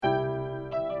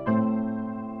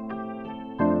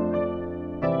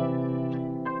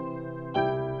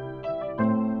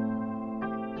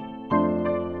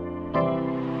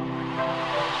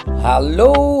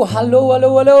Hallo, hallo,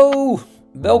 hallo, hallo.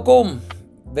 Welkom.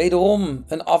 Wederom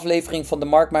een aflevering van de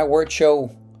Mark My Word Show.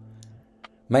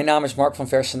 Mijn naam is Mark van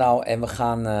Versenaal en we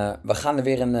gaan er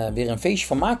weer een feestje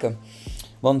van maken.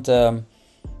 Want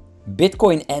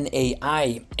Bitcoin en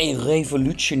AI, een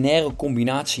revolutionaire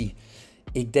combinatie.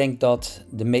 Ik denk dat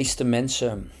de meeste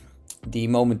mensen die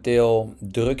momenteel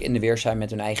druk in de weer zijn met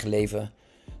hun eigen leven,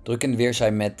 druk in de weer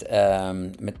zijn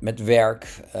met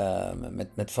werk,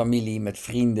 met familie, met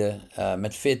vrienden,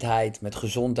 met fitheid, met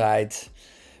gezondheid,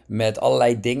 met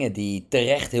allerlei dingen die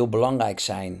terecht heel belangrijk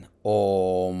zijn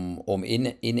om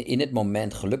in het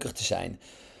moment gelukkig te zijn.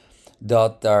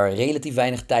 Dat er relatief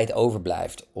weinig tijd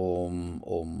overblijft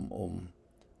om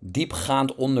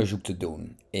diepgaand onderzoek te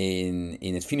doen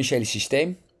in het financiële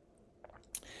systeem.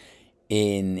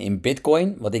 In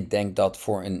Bitcoin, wat ik denk dat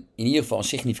voor in ieder geval een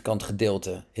significant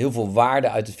gedeelte heel veel waarde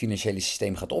uit het financiële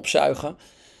systeem gaat opzuigen.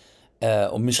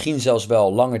 Of misschien zelfs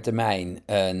wel langer termijn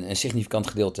een significant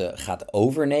gedeelte gaat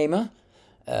overnemen.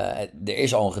 Er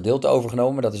is al een gedeelte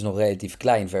overgenomen, maar dat is nog relatief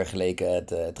klein vergeleken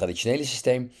het traditionele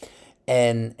systeem.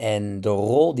 En de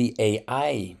rol die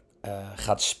AI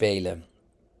gaat spelen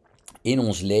in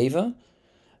ons leven,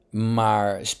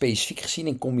 maar specifiek gezien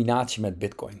in combinatie met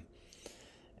Bitcoin.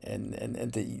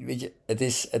 Weet je,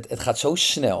 het gaat zo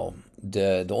snel.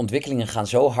 De ontwikkelingen gaan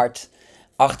zo hard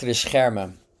achter de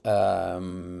schermen.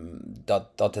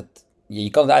 Je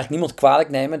kan het eigenlijk niemand kwalijk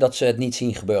nemen dat ze het niet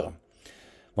zien gebeuren.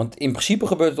 Want in principe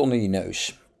gebeurt het onder je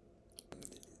neus.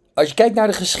 Als je kijkt naar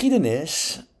de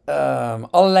geschiedenis,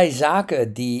 allerlei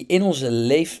zaken die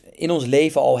in ons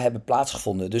leven al hebben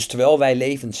plaatsgevonden. Dus terwijl wij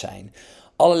levend zijn.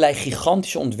 Allerlei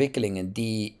gigantische ontwikkelingen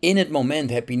die in het moment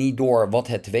heb je niet door wat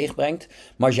het teweeg brengt.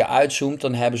 Maar als je uitzoomt,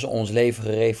 dan hebben ze ons leven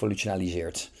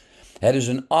gerevolutionaliseerd. Dus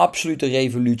een absolute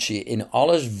revolutie in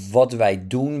alles wat wij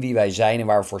doen, wie wij zijn en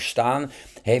waar we voor staan,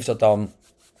 heeft dat dan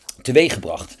teweeg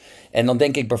gebracht. En dan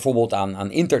denk ik bijvoorbeeld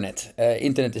aan internet.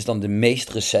 Internet is dan de meest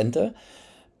recente.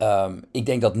 Ik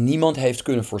denk dat niemand heeft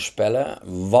kunnen voorspellen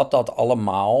wat dat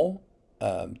allemaal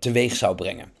teweeg zou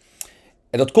brengen.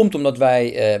 En dat komt omdat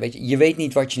wij, je weet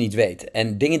niet wat je niet weet.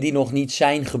 En dingen die nog niet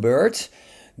zijn gebeurd,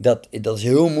 dat is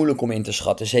heel moeilijk om in te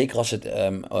schatten. Zeker als het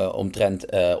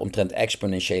omtrent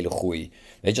exponentiële groei.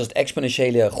 Weet je, als het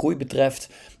exponentiële groei betreft,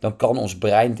 dan kan ons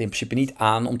brein het in principe niet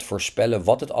aan om te voorspellen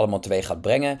wat het allemaal teweeg gaat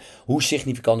brengen. Hoe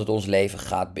significant het ons leven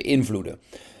gaat beïnvloeden.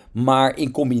 Maar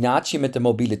in combinatie met de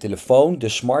mobiele telefoon, de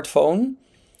smartphone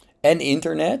en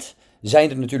internet, zijn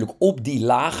er natuurlijk op die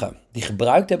lagen die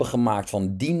gebruik hebben gemaakt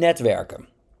van die netwerken,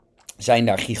 zijn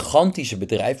daar gigantische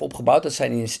bedrijven opgebouwd. Dat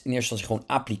zijn in eerste instantie gewoon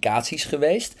applicaties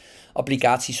geweest.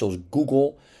 Applicaties zoals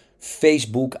Google,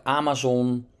 Facebook,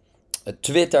 Amazon,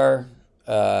 Twitter.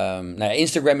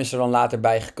 Instagram is er dan later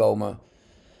bijgekomen.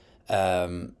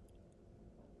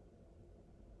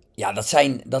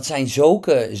 Dat zijn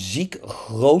zulke ziek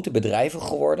grote bedrijven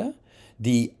geworden,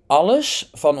 die alles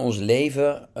van ons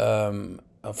leven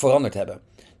veranderd hebben.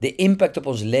 De impact op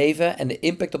ons leven en de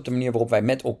impact op de manier waarop wij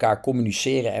met elkaar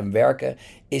communiceren en werken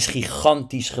is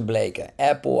gigantisch gebleken.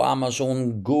 Apple,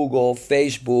 Amazon, Google,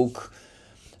 Facebook,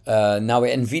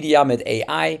 weer Nvidia met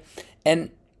AI.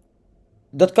 En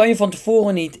dat kan je van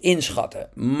tevoren niet inschatten.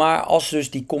 Maar als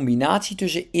dus die combinatie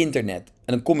tussen internet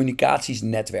en een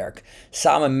communicatiesnetwerk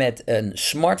samen met een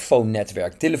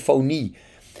smartphone-netwerk, telefonie,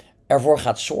 ervoor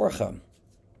gaat zorgen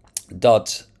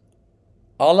dat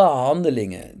alle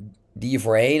handelingen die je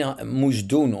voorheen moest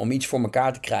doen om iets voor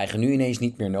elkaar te krijgen, nu ineens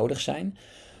niet meer nodig zijn.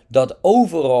 Dat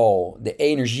overal de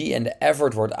energie en de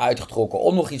effort wordt uitgetrokken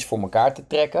om nog iets voor elkaar te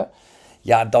trekken.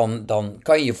 Ja, dan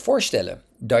kan je je voorstellen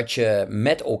dat je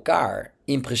met elkaar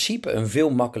in principe een veel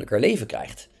makkelijker leven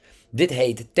krijgt. Dit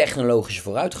heet technologische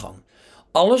vooruitgang.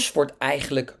 Alles wordt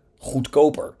eigenlijk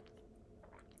goedkoper.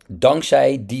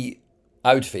 Dankzij die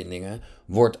uitvindingen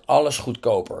wordt alles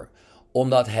goedkoper.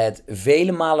 Omdat het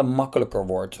vele malen makkelijker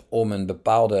wordt om een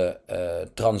bepaalde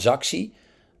transactie,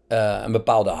 een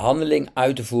bepaalde handeling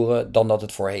uit te voeren dan dat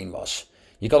het voorheen was.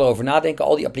 Je kan erover nadenken,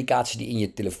 al die applicaties die in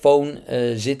je telefoon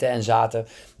zitten en zaten,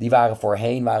 die waren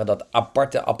voorheen dat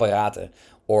aparte apparaten.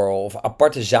 Of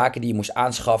aparte zaken die je moest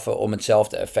aanschaffen om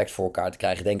hetzelfde effect voor elkaar te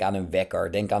krijgen. Denk aan een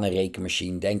wekker, denk aan een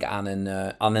rekenmachine, denk aan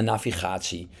een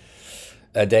navigatie.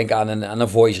 Denk aan een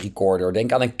voice recorder,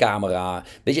 denk aan een camera.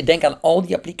 Weet je, denk aan al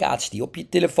die applicaties die op je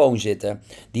telefoon zitten,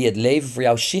 die het leven voor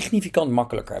jou significant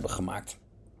makkelijker hebben gemaakt.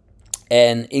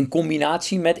 En in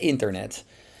combinatie met internet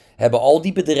hebben al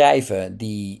die bedrijven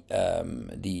die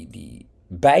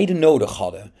beide nodig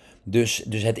hadden, dus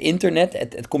het internet,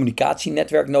 het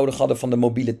communicatienetwerk nodig hadden van de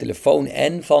mobiele telefoon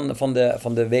en van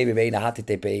de www naar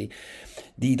HTTP,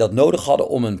 die dat nodig hadden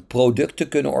om een product te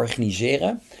kunnen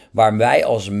organiseren waar wij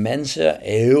als mensen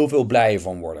heel veel blijer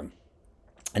van worden.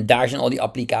 En daar zijn al die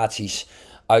applicaties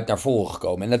uit naar voren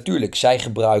gekomen. En natuurlijk, zij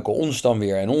gebruiken ons dan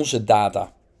weer en onze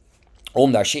data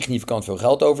om daar significant veel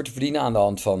geld over te verdienen aan de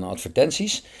hand van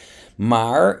advertenties.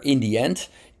 Maar in die end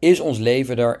is ons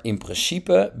leven er in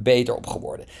principe beter op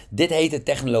geworden. Dit heet de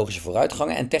technologische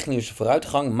vooruitgang. En technologische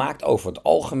vooruitgang maakt over het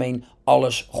algemeen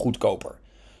alles goedkoper.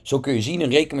 Zo kun je zien, een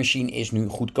rekenmachine is nu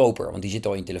goedkoper, want die zit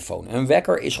al in je telefoon. Een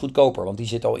wekker is goedkoper, want die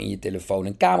zit al in je telefoon.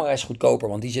 Een camera is goedkoper,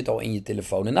 want die zit al in je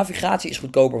telefoon. Een navigatie is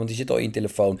goedkoper, want die zit al in je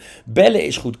telefoon. Bellen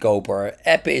is goedkoper,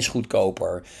 appen is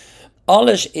goedkoper.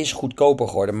 Alles is goedkoper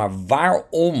geworden, maar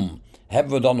waarom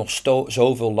hebben we dan nog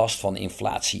zoveel last van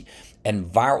inflatie? En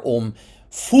waarom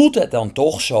voelt het dan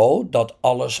toch zo dat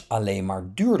alles alleen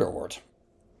maar duurder wordt?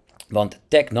 Want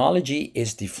technology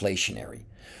is deflationary.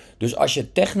 Dus als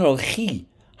je technologie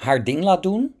haar ding laat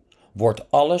doen,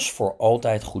 wordt alles voor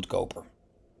altijd goedkoper.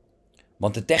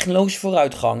 Want de technologische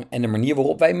vooruitgang en de manier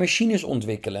waarop wij machines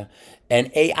ontwikkelen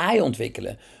en AI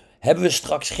ontwikkelen, hebben we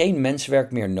straks geen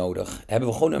menswerk meer nodig. Hebben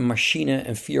we gewoon een machine,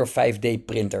 een 4 of 5D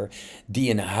printer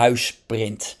die een huis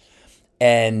print.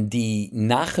 En die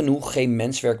nagenoeg geen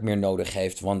menswerk meer nodig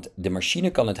heeft, want de machine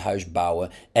kan het huis bouwen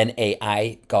en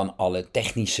AI kan alle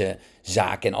technische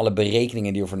zaken en alle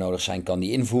berekeningen die ervoor nodig zijn, kan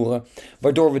die invoeren.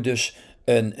 Waardoor we dus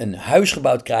een huis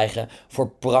gebouwd krijgen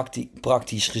voor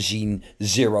praktisch gezien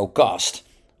zero cost.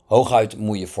 Hooguit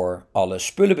moet je voor alle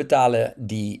spullen betalen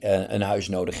die een huis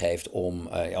nodig heeft om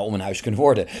een huis te kunnen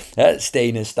worden.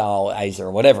 Stenen, staal,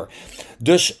 ijzer, whatever.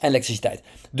 Dus elektriciteit.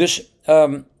 Dus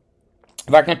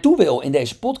waar ik naartoe wil in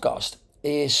deze podcast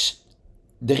is,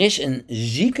 er is een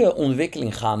zieke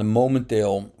ontwikkeling gaande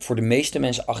momenteel voor de meeste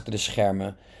mensen achter de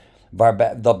schermen,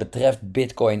 waarbij dat betreft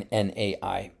Bitcoin en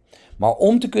AI. Maar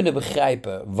om te kunnen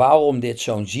begrijpen waarom dit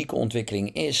zo'n zieke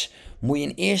ontwikkeling is, moet je in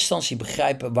eerste instantie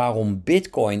begrijpen waarom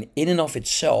Bitcoin in en of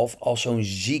itself al zo'n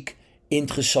ziek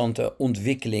interessante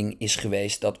ontwikkeling is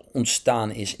geweest dat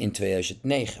ontstaan is in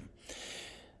 2009.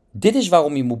 Dit is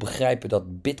waarom je moet begrijpen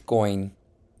dat Bitcoin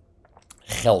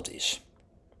geld is.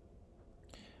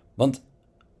 Want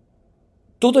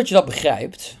totdat je dat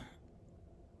begrijpt,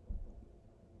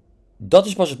 dat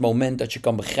is pas het moment dat je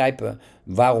kan begrijpen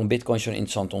waarom Bitcoin zo'n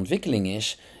interessante ontwikkeling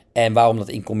is en waarom dat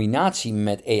in combinatie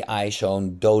met AI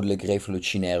zo'n dodelijk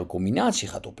revolutionaire combinatie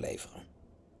gaat opleveren.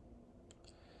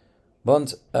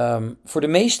 Want voor de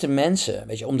meeste mensen,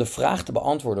 weet je, om de vraag te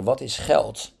beantwoorden wat is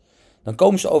geld, dan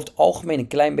komen ze over het algemeen een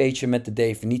klein beetje met de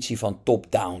definitie van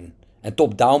top-down. En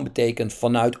top-down betekent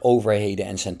vanuit overheden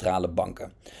en centrale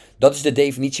banken. Dat is de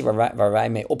definitie waar wij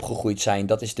mee opgegroeid zijn.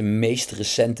 Dat is de meest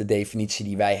recente definitie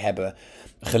die wij hebben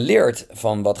geleerd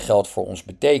van wat geld voor ons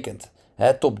betekent.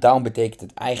 Top-down betekent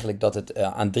het eigenlijk dat het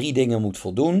aan 3 dingen moet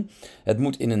voldoen. Het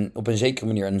moet op een zekere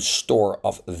manier een store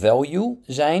of value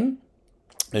zijn.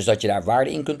 Dus dat je daar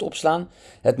waarde in kunt opslaan.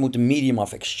 Het moet een medium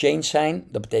of exchange zijn.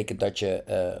 Dat betekent dat je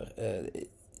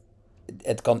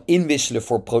het kan inwisselen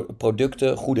voor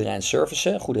producten, goederen en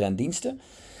services, goederen en diensten.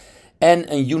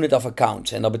 En een unit of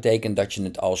account. En dat betekent dat je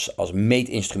het als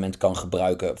meetinstrument kan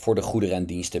gebruiken voor de goederen en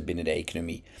diensten binnen de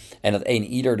economie. En dat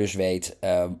ieder dus weet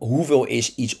hoeveel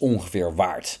is iets ongeveer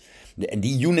waard. En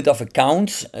die unit of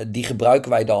account, die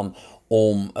gebruiken wij dan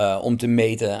om te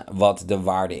meten wat de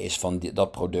waarde is van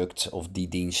dat product of die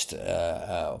dienst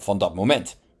van dat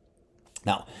moment.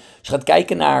 Nou, als je gaat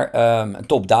kijken naar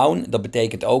top-down, dat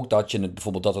betekent ook dat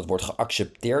dat het wordt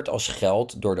geaccepteerd als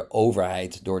geld door de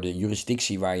overheid, door de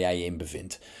jurisdictie waar jij je in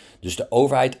bevindt. Dus de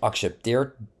overheid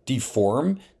accepteert die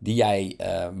vorm die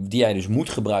jij dus moet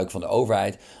gebruiken van de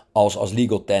overheid als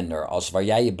legal tender, als waar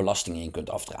jij je belastingen in kunt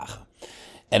afdragen.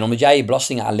 En omdat jij je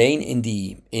belastingen alleen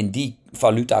in die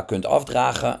valuta kunt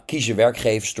afdragen, kiezen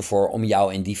werkgevers ervoor om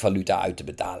jou in die valuta uit te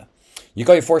betalen. Je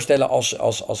kan je voorstellen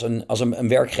als een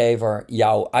werkgever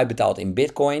jou uitbetaalt in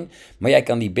bitcoin, maar jij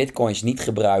kan die bitcoins niet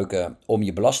gebruiken om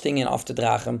je belastingen af te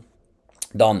dragen,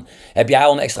 dan heb jij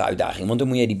al een extra uitdaging. Want dan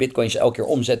moet je die bitcoins elke keer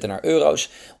omzetten naar euro's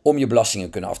om je belastingen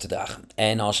kunnen af te dragen.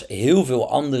 En als heel veel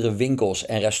andere winkels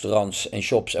en restaurants en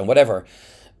shops en whatever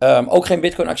ook geen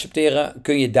bitcoin accepteren,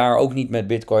 kun je daar ook niet met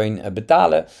bitcoin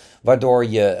betalen. Waardoor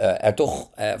je er toch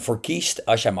voor kiest,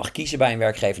 als jij mag kiezen bij een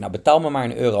werkgever, nou betaal me maar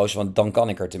in euro's, want dan kan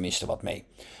ik er tenminste wat mee.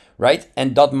 Right?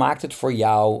 En dat maakt het voor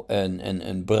jou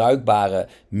een bruikbare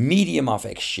medium of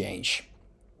exchange.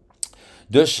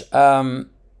 Dus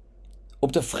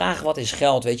op de vraag wat is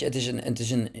geld, weet je,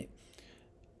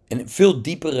 een veel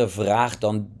diepere vraag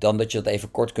dan dat je dat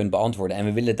even kort kunt beantwoorden. En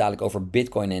we willen het dadelijk over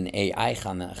Bitcoin en AI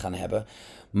gaan hebben.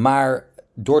 Maar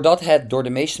doordat het door de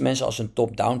meeste mensen als een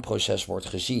top-down proces wordt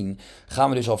gezien, gaan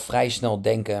we dus al vrij snel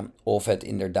denken of het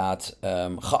inderdaad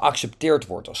geaccepteerd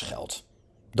wordt als geld.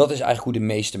 Dat is eigenlijk hoe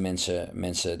de meeste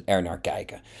mensen er naar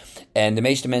kijken. En de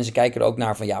meeste mensen kijken er ook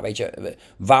naar van, ja, weet je,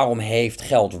 waarom heeft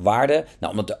geld waarde?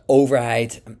 Nou, omdat de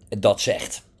overheid dat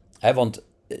zegt. Want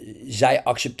zij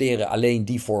accepteren alleen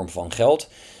die vorm van geld.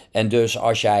 En dus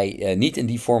als jij niet in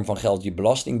die vorm van geld je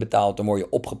belasting betaalt, dan word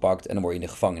je opgepakt en dan word je in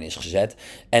de gevangenis gezet.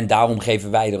 En daarom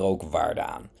geven wij er ook waarde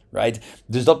aan. Right?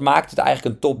 Dus dat maakt het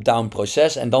eigenlijk een top-down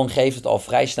proces. En dan geeft het al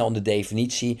vrij snel de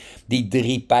definitie die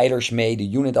 3 pijlers mee: de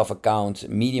unit of account,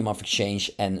 medium of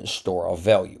exchange en store of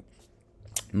value.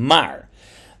 Maar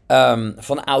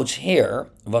van oudsher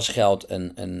was geld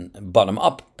een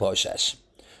bottom-up proces.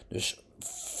 Dus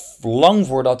lang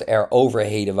voordat er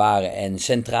overheden waren en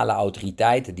centrale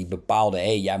autoriteiten die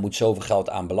bepaalden, jij moet zoveel geld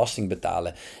aan belasting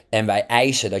betalen en wij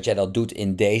eisen dat jij dat doet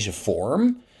in deze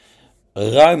vorm.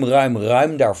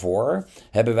 Ruim daarvoor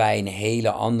hebben wij een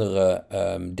hele andere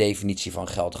definitie van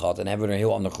geld gehad en hebben we er een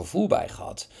heel ander gevoel bij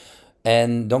gehad.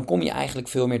 En dan kom je eigenlijk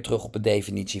veel meer terug op de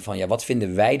definitie van, wat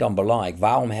vinden wij dan belangrijk?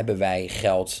 Waarom hebben wij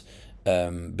geld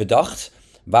bedacht?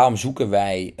 Waarom zoeken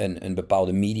wij een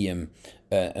bepaalde medium,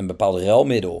 een bepaald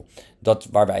ruilmiddel,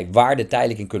 waar wij waarde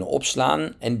tijdelijk in kunnen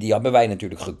opslaan? En die hebben wij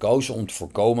natuurlijk gekozen om te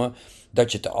voorkomen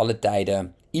dat je te alle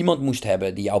tijden iemand moest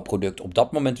hebben die jouw product op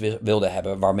dat moment wilde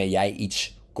hebben, waarmee jij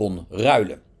iets kon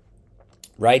ruilen.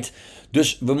 Right?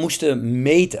 Dus we moesten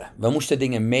meten. We moesten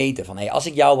dingen meten van, als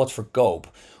ik jou wat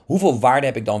verkoop, hoeveel waarde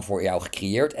heb ik dan voor jou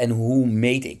gecreëerd en hoe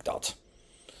meet ik dat?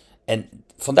 En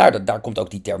vandaar daar komt ook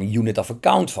die term unit of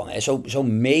account van. Zo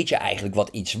meet je eigenlijk wat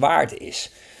iets waard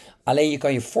is. Alleen je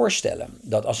kan je voorstellen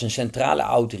dat als een centrale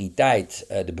autoriteit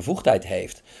de bevoegdheid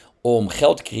heeft om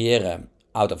geld te creëren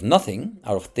out of nothing,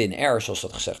 out of thin air zoals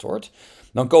dat gezegd wordt,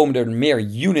 dan komen er meer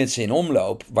units in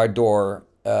omloop, waardoor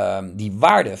die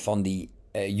waarde van die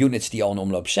units die al in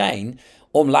omloop zijn,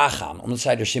 omlaag gaan. Omdat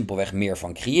zij er simpelweg meer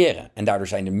van creëren. En daardoor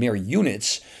zijn er meer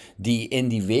units die in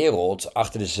die wereld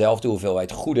achter dezelfde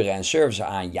hoeveelheid goederen en services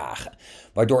aanjagen.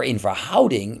 Waardoor in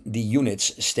verhouding die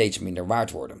units steeds minder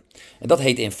waard worden. En dat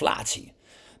heet inflatie.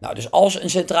 Nou, dus als een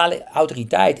centrale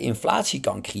autoriteit inflatie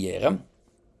kan creëren,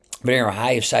 wanneer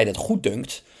hij of zij dat goed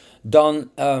dunkt, dan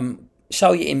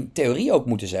zou je in theorie ook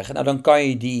moeten zeggen, nou dan kan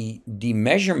je die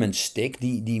measurement stick,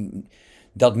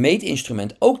 dat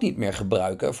meetinstrument ook niet meer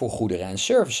gebruiken voor goederen en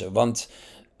services. Want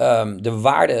de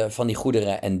waarde van die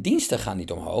goederen en diensten gaan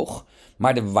niet omhoog,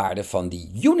 maar de waarde van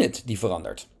die unit die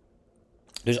verandert.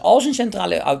 Dus als een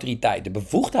centrale autoriteit de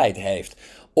bevoegdheid heeft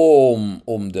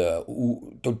om de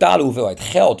totale hoeveelheid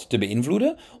geld te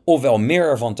beïnvloeden, ofwel meer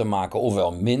ervan te maken,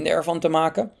 ofwel minder ervan te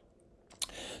maken,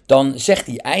 dan zegt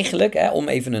hij eigenlijk, om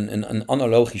even een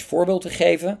analogisch voorbeeld te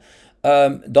geven,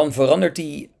 dan verandert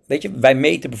hij, weet je, wij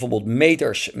meten bijvoorbeeld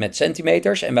meters met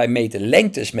centimeters en wij meten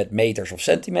lengtes met meters of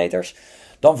centimeters.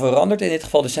 Dan verandert in dit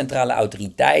geval de centrale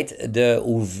autoriteit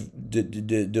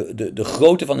de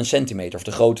grootte van een centimeter of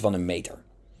de grootte van een meter.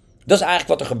 Dat is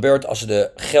eigenlijk wat er gebeurt als ze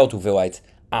de geldhoeveelheid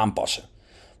aanpassen.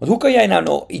 Want hoe kan jij nou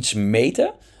nog iets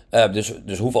meten?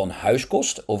 Dus hoeveel een huis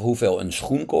kost, of hoeveel een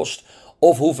schoen kost,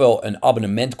 of hoeveel een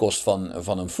abonnement kost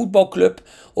van een voetbalclub,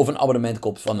 of een abonnement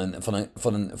kost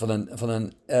van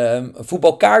een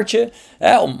voetbalkaartje,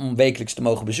 om wekelijks te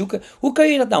mogen bezoeken. Hoe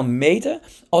kun je dat nou meten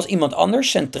als iemand anders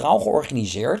centraal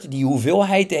georganiseerd die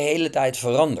hoeveelheid de hele tijd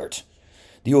verandert?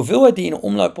 Die hoeveelheid die in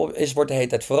omloop is, wordt de hele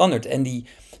tijd veranderd. En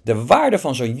de waarde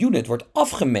van zo'n unit wordt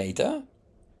afgemeten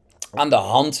aan de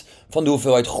hand van de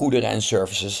hoeveelheid goederen en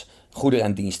services, goederen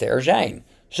en diensten er zijn.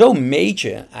 Zo meet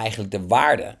je eigenlijk de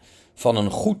waarde van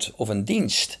een goed of een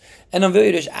dienst. En dan wil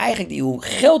je dus eigenlijk die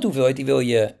geldhoeveelheid, die wil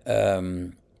je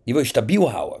stabiel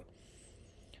houden.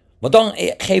 Want dan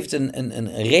geeft het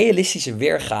een realistische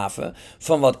weergave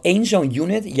van wat één zo'n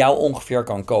unit jou ongeveer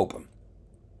kan kopen.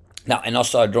 Nou, en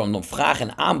als er dan op vraag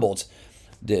en aanbod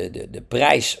de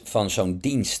prijs van zo'n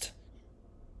dienst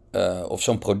of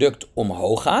zo'n product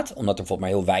omhoog gaat, omdat er bijvoorbeeld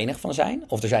maar heel weinig van zijn,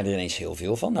 of er zijn er ineens heel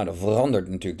veel van, nou dan verandert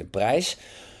natuurlijk de prijs.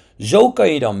 Zo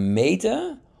kan je dan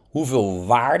meten hoeveel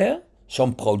waarde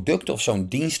zo'n product of zo'n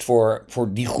dienst voor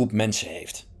die groep mensen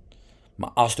heeft.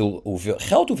 Maar als de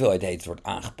geldhoeveelheid wordt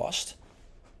aangepast,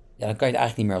 dan kan je het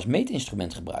eigenlijk niet meer als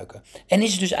meetinstrument gebruiken. En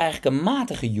is het dus eigenlijk een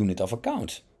matige unit of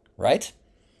account, right?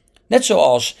 Net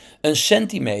zoals een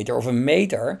centimeter of een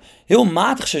meter heel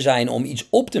matig zou zijn om iets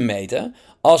op te meten,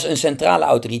 als een centrale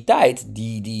autoriteit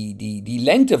die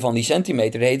lengte van die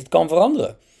centimeter de hele tijd kan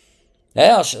veranderen.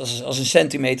 Hè, als een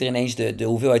centimeter ineens de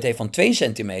hoeveelheid heeft van 2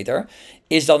 centimeter,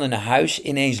 is dan een huis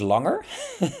ineens langer?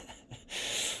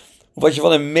 Of als je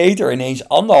van een meter ineens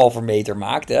 1,5 meter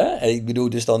maakt, hè? Ik bedoel,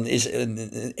 dus dan is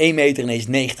een 1 meter ineens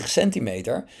 90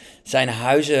 centimeter. Zijn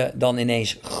huizen dan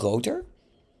ineens groter?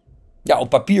 Ja, op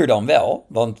papier dan wel,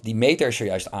 want die meter is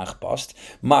zojuist aangepast.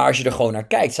 Maar als je er gewoon naar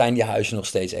kijkt, zijn die huizen nog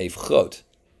steeds even groot.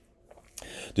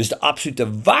 Dus de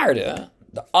absolute waarde,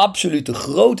 de absolute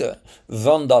grootte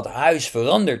van dat huis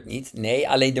verandert niet. Nee,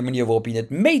 alleen de manier waarop je het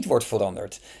meet wordt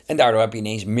veranderd. En daardoor heb je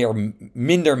ineens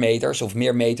minder meters of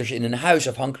meer meters in een huis,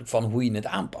 afhankelijk van hoe je het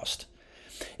aanpast.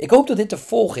 Ik hoop dat dit te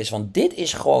volgen is, want dit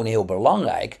is gewoon heel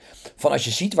belangrijk. Van als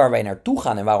je ziet waar wij naartoe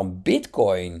gaan en waarom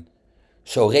Bitcoin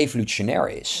zo revolutionair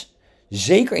is,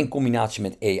 zeker in combinatie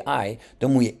met AI,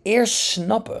 dan moet je eerst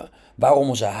snappen waarom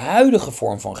onze huidige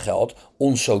vorm van geld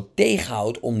ons zo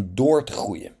tegenhoudt om door te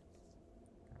groeien.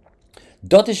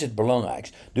 Dat is het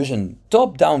belangrijkste. Dus een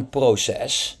top-down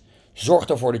proces zorgt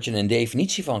ervoor dat je een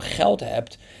definitie van geld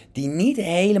hebt die niet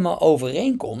helemaal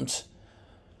overeenkomt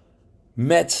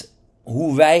met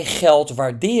hoe wij geld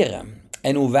waarderen.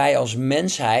 En hoe wij als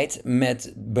mensheid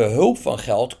met behulp van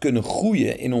geld kunnen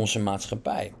groeien in onze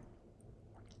maatschappij.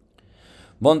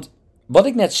 Want wat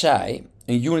ik net zei,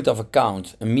 een unit of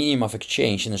account, een medium of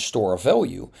exchange en een store of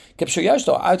value. Ik heb zojuist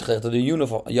al uitgelegd dat een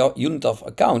unit of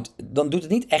account, dan doet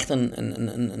het niet echt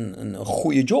een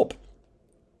goede job.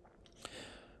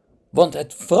 Want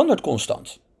het verandert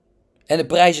constant. En de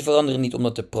prijzen veranderen niet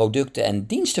omdat de producten en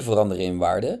diensten veranderen in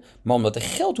waarde, maar omdat de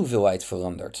geldhoeveelheid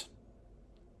verandert.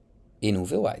 In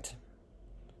hoeveelheid.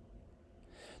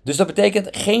 Dus dat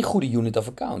betekent geen goede unit of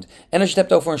account. En als je het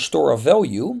hebt over een store of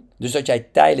value, dus dat jij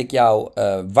tijdelijk jouw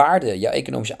waarde, jouw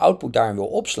economische output daarin wil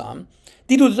opslaan,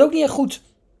 die doet het ook niet echt goed.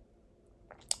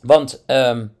 Want,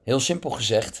 heel simpel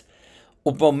gezegd,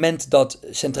 op het moment dat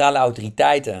centrale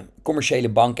autoriteiten, commerciële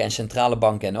banken en centrale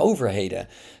banken en overheden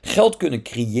geld kunnen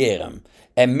creëren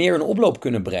en meer in oploop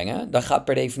kunnen brengen, dan gaat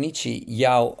per definitie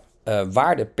jouw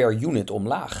waarde per unit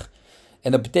omlaag.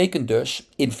 En dat betekent dus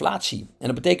inflatie. En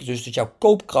dat betekent dus dat jouw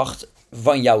koopkracht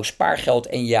van jouw spaargeld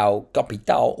en jouw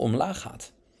kapitaal omlaag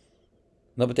gaat.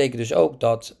 Dat betekent dus ook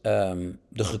dat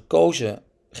de gekozen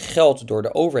geld door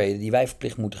de overheden die wij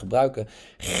verplicht moeten gebruiken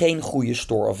geen goede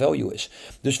store of value is.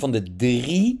 Dus van de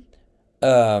 3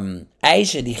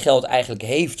 eisen die geld eigenlijk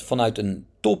heeft vanuit een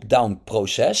top-down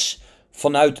proces,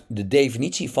 vanuit de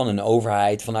definitie van een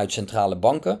overheid, vanuit centrale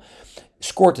banken,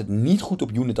 scoort het niet goed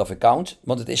op unit of account,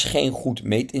 want het is geen goed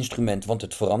meetinstrument, want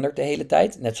het verandert de hele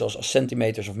tijd. Net zoals als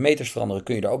centimeters of meters veranderen,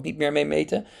 kun je er ook niet meer mee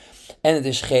meten. En het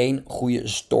is geen goede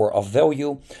store of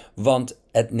value, want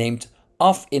het neemt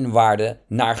af in waarde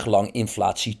naar gelang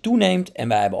inflatie toeneemt. En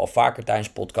wij hebben al vaker tijdens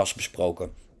podcasts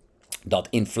besproken dat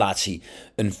inflatie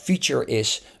een feature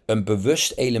is, een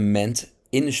bewust element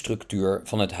in de structuur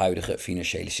van het huidige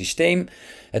financiële systeem.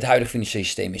 Het huidige financiële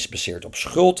systeem is gebaseerd op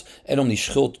schuld. En om die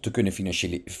schuld te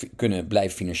kunnen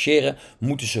blijven financieren,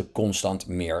 moeten ze constant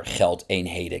meer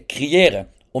geldeenheden creëren.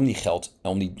 Om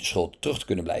die schuld terug te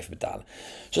kunnen blijven betalen.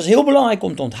 Dus dat is heel belangrijk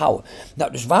om te onthouden.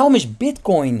 Nou, dus waarom is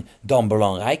Bitcoin dan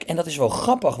belangrijk? En dat is wel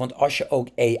grappig, want als je ook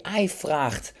AI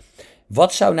vraagt,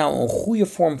 wat zou nou een goede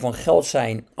vorm van geld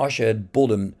zijn als je het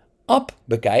bottom-up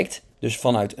bekijkt, dus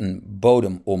vanuit een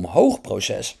bodem-omhoog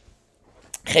proces,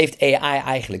 geeft AI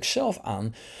eigenlijk zelf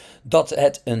aan dat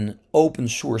het een open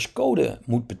source code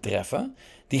moet betreffen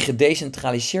die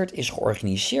gedecentraliseerd is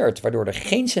georganiseerd, waardoor er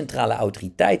geen centrale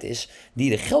autoriteit is die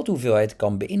de geldhoeveelheid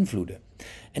kan beïnvloeden.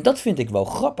 En dat vind ik wel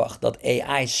grappig, dat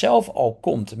AI zelf al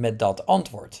komt met dat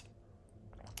antwoord.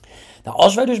 Nou,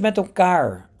 als wij dus met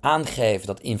elkaar aangeven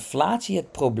dat inflatie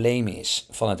het probleem is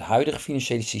van het huidige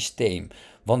financiële systeem,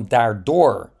 want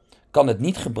daardoor kan het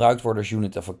niet gebruikt worden als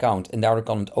unit of account en daardoor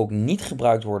kan het ook niet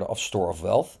gebruikt worden als store of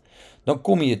wealth, dan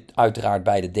kom je uiteraard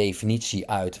bij de definitie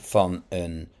uit van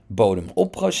een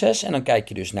bodem-op proces. En dan kijk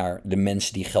je dus naar de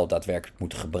mensen die geld daadwerkelijk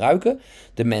moeten gebruiken,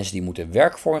 de mensen die moeten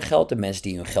werken voor hun geld, de mensen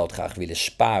die hun geld graag willen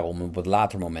sparen om op het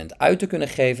later moment uit te kunnen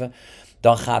geven.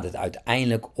 Dan gaat het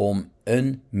uiteindelijk om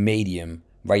een medium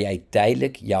waar jij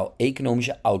tijdelijk jouw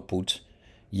economische output,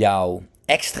 jouw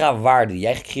extra waarde die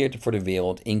jij gecreëerd hebt voor de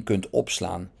wereld in kunt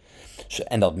opslaan.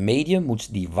 En dat medium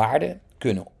moet die waarde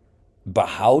kunnen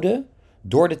behouden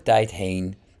door de tijd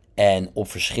heen en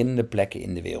op verschillende plekken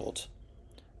in de wereld.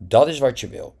 Dat is wat je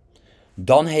wil.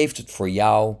 Dan heeft het voor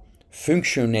jou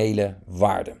functionele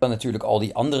waarde. Dan natuurlijk al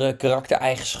die andere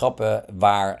karaktereigenschappen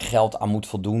waar geld aan moet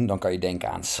voldoen. Dan kan je denken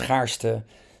aan schaarste,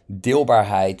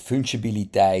 deelbaarheid,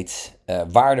 fungibiliteit,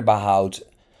 waardebehoud,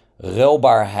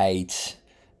 ruilbaarheid,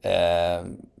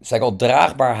 zeg ik al,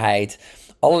 draagbaarheid.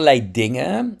 allerlei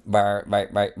dingen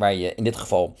waar je in dit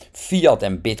geval fiat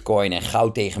en bitcoin en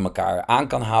goud tegen elkaar aan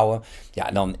kan houden.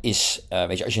 Ja, dan is,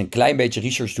 weet je, als je een klein beetje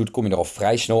research doet, kom je er al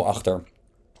vrij snel achter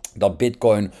dat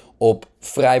bitcoin op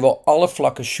vrijwel alle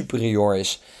vlakken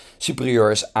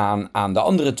superieur is aan de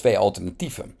andere twee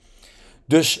alternatieven.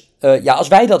 Dus als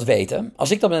wij dat weten,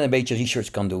 als ik dat met een beetje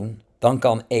research kan doen, dan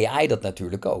kan AI dat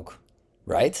natuurlijk ook.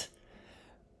 Right?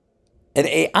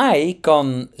 En AI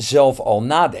kan zelf al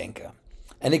nadenken.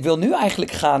 En ik wil nu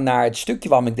eigenlijk gaan naar het stukje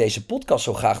waarom ik deze podcast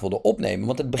zo graag wilde opnemen.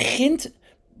 Want het begint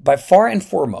by far and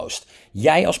foremost.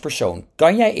 Jij als persoon,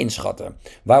 kan jij inschatten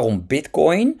waarom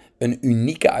Bitcoin een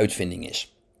unieke uitvinding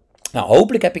is? Nou,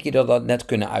 hopelijk heb ik je dat net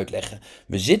kunnen uitleggen.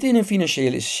 We zitten in een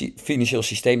financieel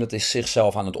systeem dat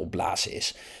zichzelf aan het opblazen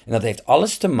is. En dat heeft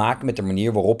alles te maken met de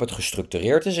manier waarop het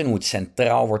gestructureerd is en hoe het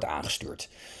centraal wordt aangestuurd.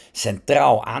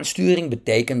 Centraal aansturing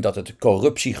betekent dat het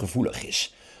corruptiegevoelig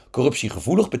is.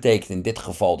 Corruptiegevoelig betekent in dit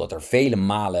geval dat er vele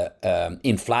malen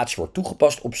inflatie wordt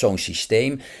toegepast op zo'n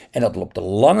systeem. En dat op de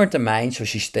lange termijn zo'n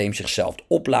systeem zichzelf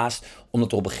opblaast,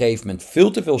 omdat er op een gegeven moment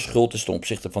veel te veel schuld is ten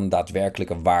opzichte van de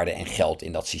daadwerkelijke waarde en geld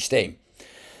in dat systeem.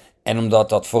 En omdat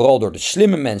dat vooral door de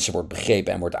slimme mensen wordt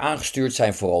begrepen en wordt aangestuurd,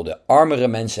 zijn vooral de armere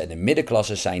mensen en de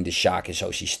middenklasse zijn de sjaak in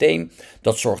zo'n systeem.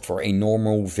 Dat zorgt voor enorme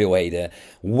hoeveelheden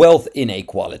wealth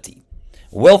inequality.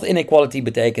 Wealth inequality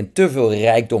betekent te veel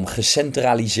rijkdom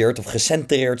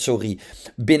gecentreerd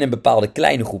binnen een bepaalde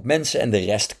kleine groep mensen en de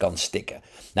rest kan stikken.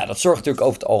 Nou, dat zorgt natuurlijk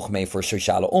over het algemeen voor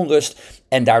sociale onrust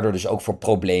en daardoor dus ook voor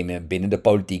problemen binnen de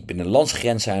politiek, binnen de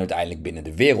landsgrenzen en uiteindelijk binnen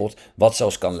de wereld, wat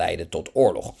zelfs kan leiden tot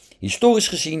oorlog. Historisch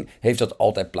gezien heeft dat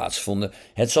altijd plaatsgevonden.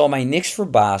 Het zal mij niks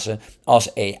verbazen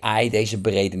als AI deze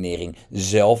beredenering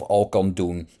zelf al kan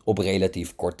doen op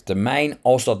relatief korte termijn,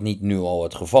 als dat niet nu al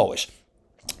het geval is.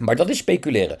 Maar dat is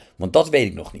speculeren, want dat weet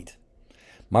ik nog niet.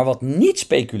 Maar wat niet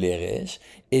speculeren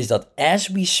is dat as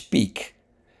we speak,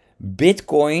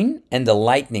 Bitcoin en de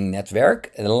Lightning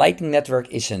Network. De Lightning Network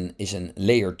is een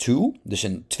layer 2, dus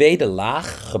een tweede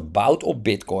laag gebouwd op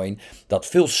Bitcoin, dat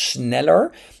veel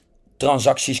sneller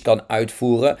transacties kan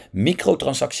uitvoeren,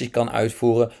 microtransacties kan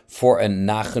uitvoeren voor een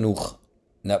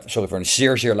voor een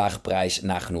zeer, zeer lage prijs,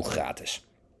 nagenoeg gratis.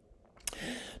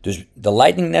 Dus de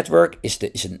Lightning Network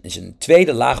is een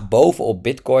tweede laag bovenop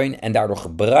Bitcoin en daardoor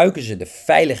gebruiken ze de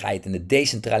veiligheid en de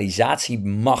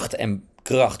decentralisatiemacht en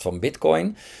kracht van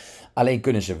Bitcoin. Alleen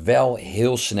kunnen ze wel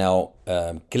heel snel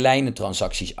kleine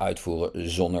transacties uitvoeren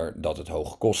zonder dat het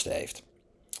hoge kosten heeft.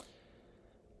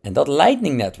 En dat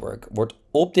Lightning Network wordt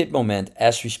op dit moment,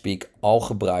 as we speak, al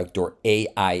gebruikt door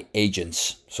AI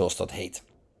agents, zoals dat heet.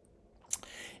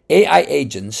 AI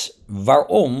agents,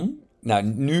 waarom? Nou,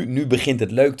 nu begint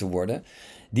het leuk te worden.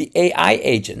 Die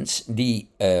AI-agents die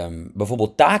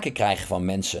bijvoorbeeld taken krijgen van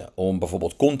mensen om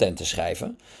bijvoorbeeld content te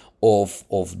schrijven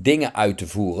of dingen uit te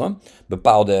voeren,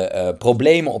 bepaalde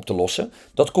problemen op te lossen,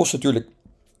 dat kost natuurlijk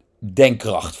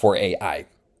denkkracht voor AI.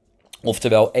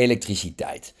 Oftewel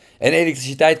elektriciteit. En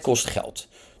elektriciteit kost geld.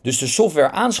 Dus de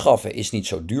software aanschaffen is niet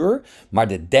zo duur, maar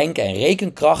de denk- en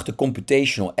rekenkracht, de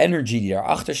computational energy die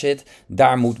daarachter zit,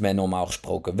 daar moet men normaal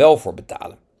gesproken wel voor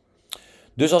betalen.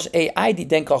 Dus als AI die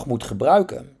denkkracht moet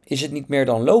gebruiken, is het niet meer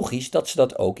dan logisch dat ze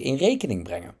dat ook in rekening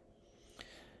brengen.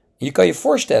 Je kan je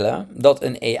voorstellen dat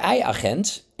een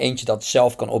AI-agent, eentje dat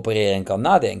zelf kan opereren en kan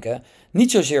nadenken,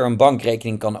 niet zozeer een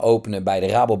bankrekening kan openen bij de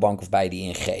Rabobank of bij de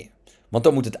ING. Want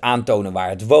dan moet het aantonen waar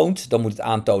het woont, dan moet het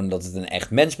aantonen dat het een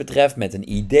echt mens betreft, met een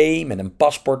ID, met een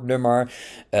paspoortnummer,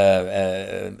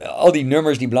 al die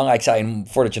nummers die belangrijk zijn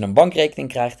voordat je een bankrekening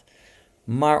krijgt.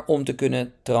 Maar om te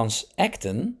kunnen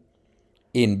transacten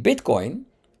in Bitcoin,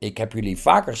 ik heb jullie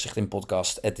vaker gezegd in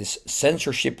podcast, het is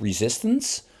censorship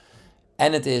resistance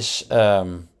en het is,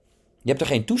 je hebt er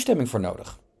geen toestemming voor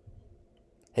nodig.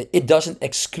 It doesn't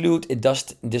exclude, it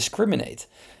doesn't discriminate.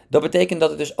 Dat betekent dat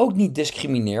het dus ook niet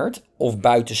discrimineert of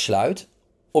buitensluit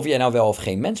of jij nou wel of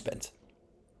geen mens bent.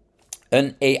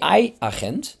 Een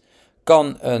AI-agent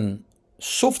kan een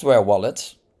software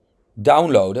wallet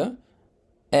downloaden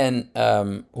en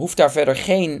hoeft daar verder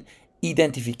geen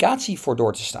identificatie voor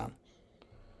door te staan.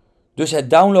 Dus het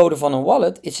downloaden van een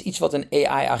wallet is iets wat een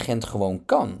AI-agent gewoon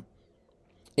kan.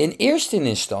 In eerste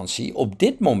instantie, op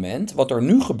dit moment, wat er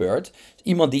nu gebeurt,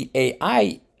 iemand die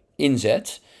AI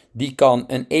inzet, die kan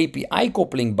een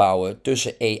API-koppeling bouwen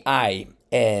tussen AI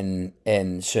en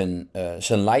zijn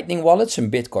Lightning Wallet, zijn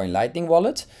Bitcoin Lightning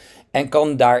Wallet. En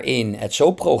kan daarin het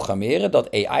zo programmeren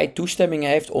dat AI toestemming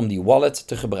heeft om die wallet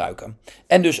te gebruiken.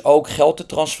 En dus ook geld te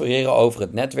transfereren over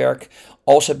het netwerk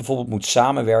als het bijvoorbeeld moet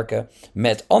samenwerken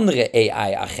met andere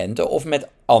AI-agenten of met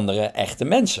andere echte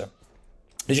mensen.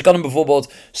 Dus je kan hem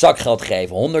bijvoorbeeld zakgeld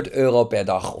geven, 100 euro per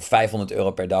dag of 500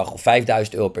 euro per dag of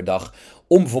 5000 euro per dag,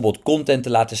 om bijvoorbeeld content te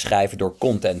laten schrijven door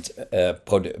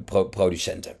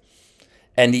contentproducenten.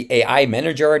 En die AI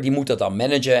manager, die moet dat dan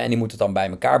managen en die moet het dan bij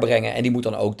elkaar brengen en die moet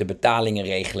dan ook de betalingen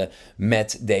regelen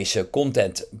met deze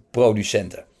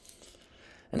contentproducenten.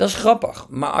 En dat is grappig,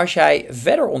 maar als jij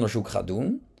verder onderzoek gaat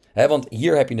doen, want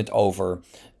hier heb je het over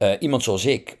iemand zoals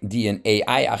ik, die een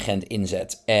AI-agent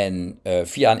inzet en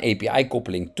via een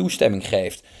API-koppeling toestemming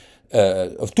geeft,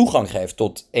 of toegang geeft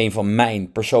tot een van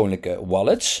mijn persoonlijke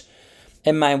wallets.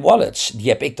 En mijn wallets, die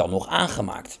heb ik dan nog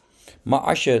aangemaakt. Maar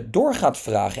als je door gaat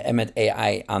vragen en met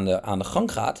AI aan de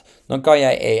gang gaat, dan kan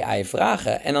jij AI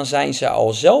vragen en dan zijn ze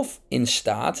al zelf in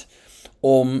staat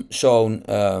om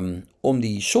om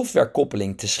die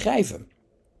softwarekoppeling te schrijven.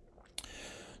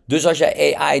 Dus als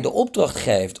jij AI de opdracht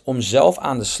geeft om zelf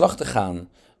aan de slag te gaan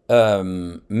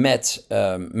met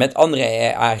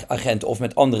andere AI-agenten of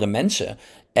met andere mensen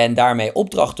en daarmee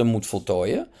opdrachten moet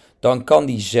voltooien, dan kan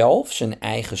die zelf zijn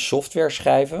eigen software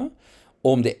schrijven.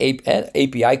 Om de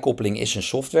API-koppeling is een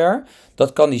software.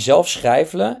 Dat kan die zelf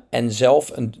schrijven en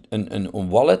zelf een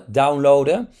wallet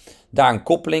downloaden. Daar een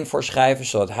koppeling voor schrijven,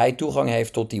 zodat hij toegang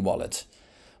heeft tot die wallet.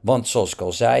 Want zoals ik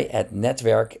al zei, het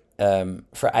netwerk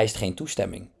vereist geen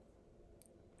toestemming.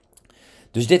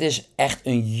 Dus dit is echt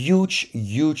een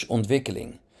huge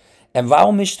ontwikkeling. En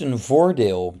waarom is het een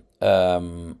voordeel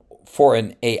voor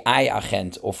een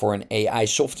AI-agent of voor een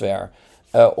AI-software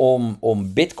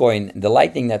om Bitcoin, de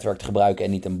Lightning Network, te gebruiken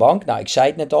en niet een bank? Nou, ik zei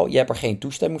het net al, je hebt er geen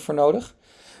toestemming voor nodig.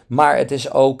 Maar het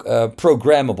is ook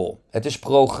programmable. Het is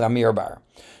programmeerbaar.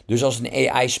 Dus als een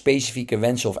AI specifieke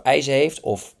wensen of eisen heeft,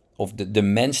 of de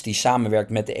mens die samenwerkt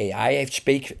met de AI heeft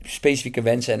specifieke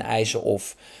wensen en eisen,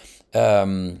 of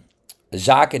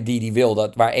zaken die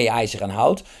wil, waar AI zich aan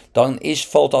houdt, dan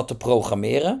valt dat te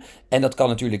programmeren. En dat kan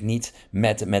natuurlijk niet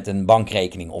met een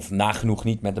bankrekening, of nagenoeg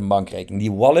niet met een bankrekening.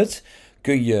 Die wallet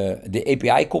de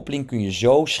API-koppeling kun je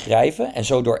zo schrijven en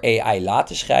zo door AI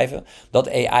laten schrijven, dat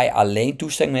AI alleen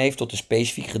toestemming heeft tot de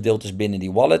specifieke gedeeltes binnen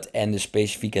die wallet en de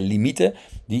specifieke limieten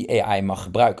die AI mag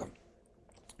gebruiken.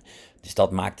 Dus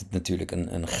dat maakt het natuurlijk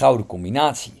een gouden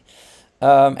combinatie.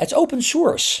 Het is open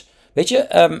source. Weet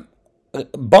je,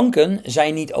 banken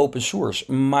zijn niet open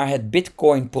source, maar het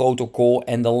Bitcoin-protocol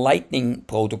en de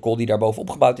Lightning-protocol die daarbovenop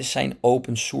gebouwd is, zijn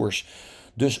open source.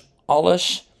 Dus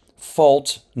alles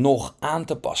valt nog aan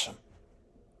te passen.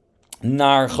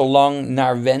 Naar gelang,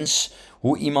 naar wens,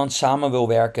 hoe iemand samen wil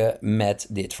werken met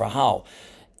dit verhaal.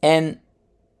 En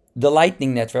de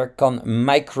Lightning-netwerk kan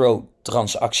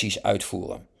microtransacties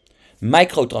uitvoeren.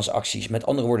 Microtransacties, met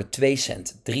andere woorden 2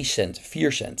 cent, 3 cent,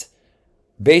 4 cent.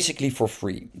 Basically for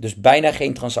free. Dus bijna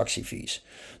geen transactiefees.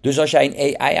 Dus als jij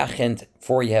een AI-agent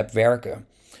voor je hebt werken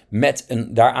met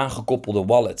een daaraan gekoppelde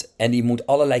wallet en die moet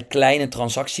allerlei kleine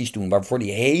transacties doen, waarvoor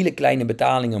die hele kleine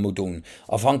betalingen moet doen,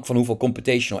 afhankelijk van hoeveel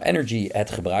computational energy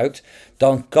het gebruikt,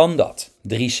 dan kan dat.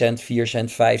 3 cent, 4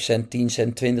 cent, 5 cent, 10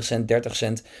 cent, 20 cent, 30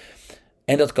 cent.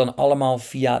 En dat kan allemaal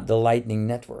via de Lightning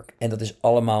Network. En dat is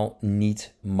allemaal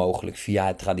niet mogelijk via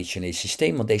het traditionele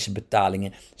systeem, want deze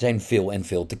betalingen zijn veel en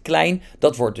veel te klein.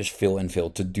 Dat wordt dus veel en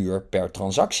veel te duur per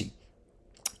transactie.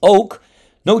 Ook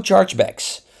no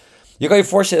chargebacks. Je kan je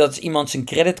voorstellen dat als iemand zijn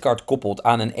creditcard koppelt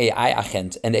aan een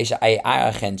AI-agent en deze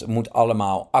AI-agent moet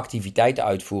allemaal activiteiten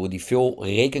uitvoeren die veel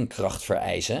rekenkracht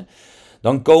vereisen,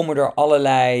 dan komen er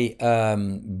allerlei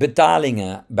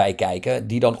betalingen bij kijken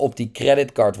die dan op die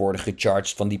creditcard worden gecharged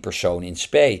van die persoon in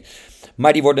spe.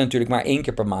 Maar die worden natuurlijk maar 1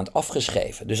 keer per maand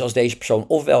afgeschreven. Dus als deze persoon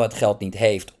ofwel het geld niet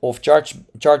heeft of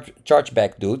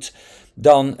chargeback doet,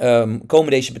 dan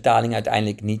komen deze betalingen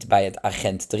uiteindelijk niet bij het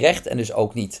agent terecht en dus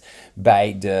ook niet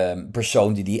bij de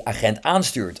persoon die agent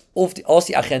aanstuurt. Of als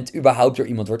die agent überhaupt door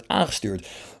iemand wordt aangestuurd.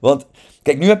 Want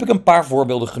kijk, nu heb ik een paar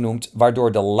voorbeelden genoemd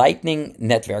waardoor de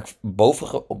Lightning-netwerk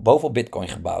bovenop Bitcoin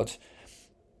gebouwd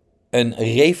een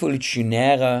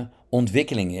revolutionaire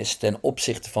ontwikkeling is ten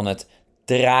opzichte van het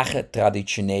trage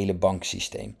traditionele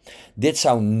banksysteem. Dit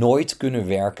zou nooit kunnen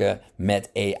werken met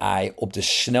AI op de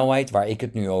snelheid waar ik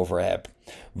het nu over heb.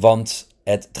 Want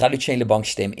het traditionele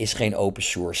banksysteem is geen open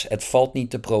source. Het valt niet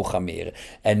te programmeren.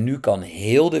 En nu kan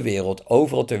heel de wereld,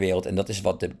 overal ter wereld, en dat is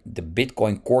wat de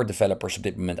Bitcoin core developers op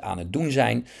dit moment aan het doen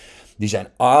zijn. Die zijn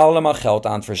allemaal geld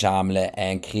aan het verzamelen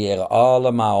en creëren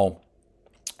allemaal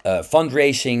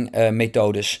fundraising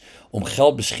methodes om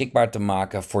geld beschikbaar te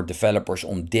maken voor developers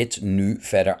om dit nu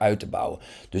verder uit te bouwen.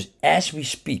 Dus as we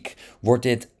speak wordt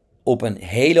dit op een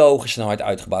hele hoge snelheid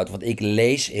uitgebouwd. Want ik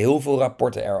lees heel veel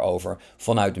rapporten erover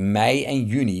vanuit mei en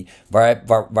juni,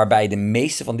 waarbij de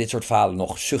meeste van dit soort verhalen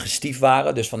nog suggestief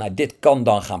waren. Dus vanuit dit kan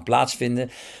dan gaan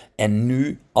plaatsvinden. En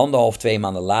nu, 2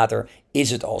 maanden later,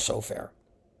 is het al zover.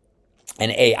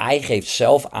 En AI geeft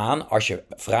zelf aan, als je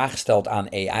vragen stelt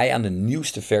aan AI, aan de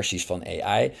nieuwste versies van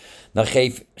AI, dan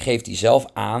geeft hij zelf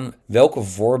aan in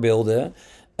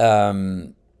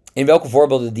welke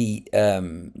voorbeelden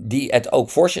die het ook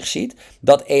voor zich ziet,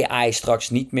 dat AI straks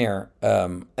niet meer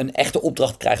een echte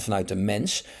opdracht krijgt vanuit een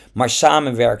mens, maar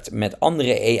samenwerkt met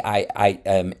andere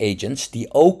AI-agents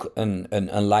die ook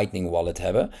een Lightning Wallet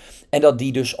hebben. En dat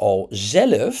die dus al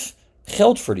zelf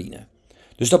geld verdienen.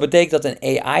 Dus dat betekent dat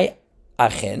een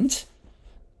AI-agent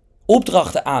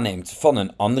opdrachten aanneemt van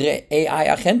een andere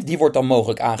AI-agent. Die wordt dan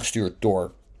mogelijk aangestuurd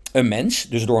door een mens,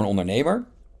 dus door een ondernemer.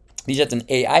 Die zet een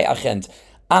AI-agent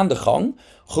aan de gang,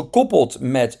 gekoppeld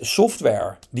met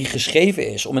software die geschreven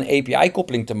is om een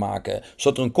API-koppeling te maken,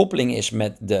 zodat er een koppeling is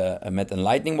met een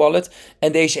Lightning Wallet.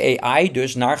 En deze AI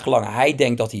dus, naar gelang hij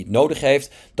denkt dat hij het nodig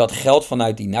heeft, dat geld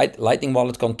vanuit die Lightning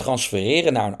Wallet kan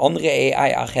transfereren naar een andere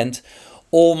AI-agent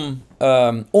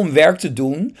om werk te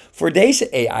doen voor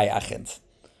deze AI-agent.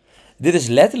 Dit is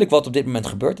letterlijk wat op dit moment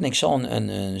gebeurt. En ik zal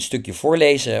een stukje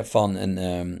voorlezen van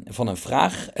een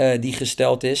vraag die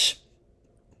gesteld is.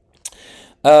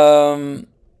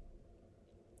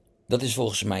 Dat is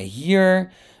volgens mij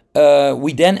hier.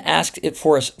 We then asked it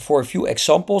for a few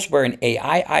examples where an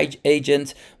AI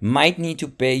agent might need to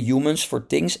pay humans for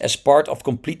things as part of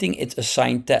completing its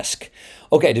assigned task.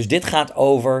 Oké, dus dit gaat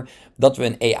over dat we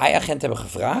een AI-agent hebben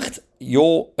gevraagd.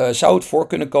 Joh, zou het voor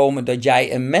kunnen komen dat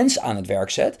jij een mens aan het werk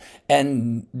zet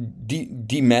en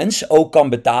die mens ook kan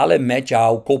betalen met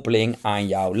jouw koppeling aan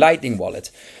jouw Lightning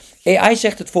Wallet? AI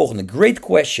zegt het volgende. Great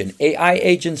question.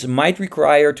 AI agents might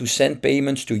require to send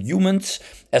payments to humans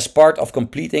as part of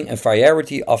completing a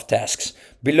variety of tasks.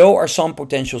 Below are some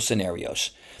potential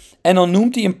scenarios. En dan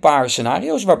noemt hij een paar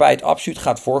scenario's waarbij het absoluut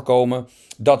gaat voorkomen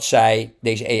dat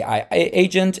deze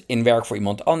AI-agent in werk voor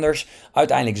iemand anders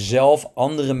uiteindelijk zelf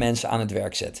andere mensen aan het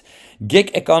werk zet. Gig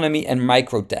economy and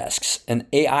microtasks. An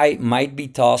AI might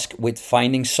be tasked with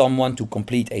finding someone to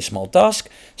complete a small task,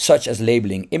 such as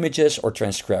labeling images or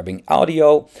transcribing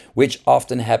audio, which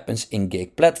often happens in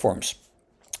gig platforms.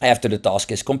 After the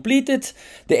task is completed,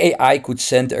 the AI could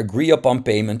send agree-upon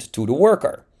payment to the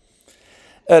worker.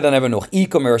 Dan hebben we nog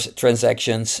e-commerce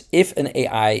transactions. If an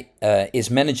AI is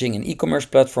managing an e-commerce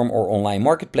platform or online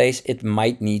marketplace, it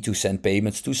might need to send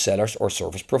payments to sellers or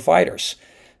service providers.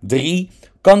 3.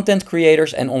 Content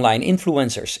creators and online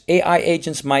influencers. AI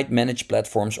agents might manage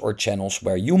platforms or channels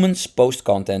where humans post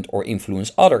content or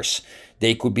influence others.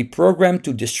 They could be programmed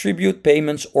to distribute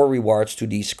payments or rewards to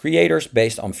these creators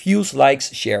based on views,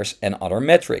 likes, shares and other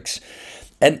metrics.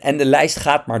 En de lijst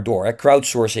gaat maar door. Hè.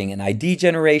 Crowdsourcing en ID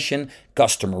generation,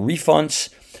 customer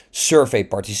refunds, survey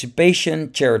participation,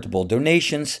 charitable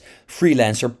donations,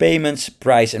 freelancer payments,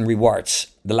 prize and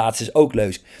rewards. De laatste is ook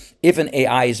leuk. If an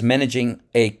AI is managing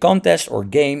a contest or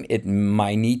game, it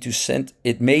may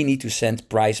need to send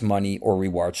prize money or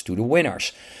rewards to the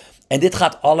winners. En dit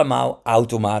gaat allemaal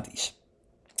automatisch.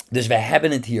 Dus we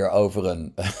hebben het hier over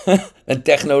een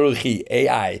technologie,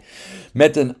 AI,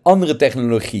 met een andere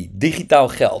technologie, digitaal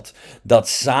geld, dat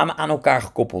samen aan elkaar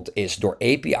gekoppeld is door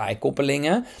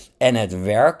API-koppelingen en het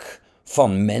werk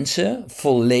van mensen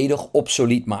volledig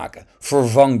obsolet maken,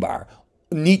 vervangbaar,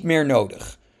 niet meer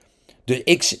nodig. Dus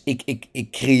ik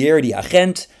creëer die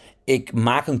agent, ik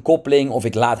maak een koppeling of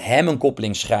ik laat hem een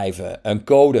koppeling schrijven, een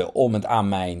code om het aan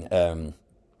mijn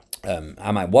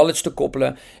wallets te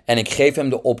koppelen. En ik geef hem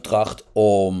de opdracht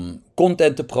om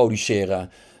content te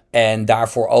produceren en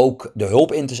daarvoor ook de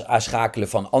hulp in te schakelen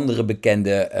van andere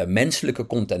bekende menselijke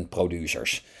content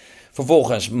producers.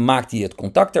 Vervolgens maakt hij het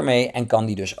contact ermee en kan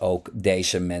hij dus ook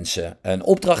deze mensen een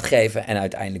opdracht geven en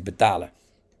uiteindelijk betalen.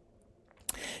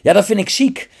 Ja, dat vind ik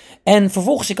ziek. En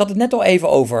vervolgens, ik had het net al even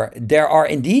over. There are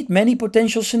indeed many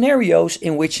potential scenarios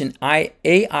in which an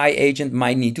AI agent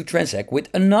might need to transact with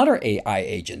another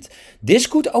AI agent. This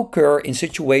could occur in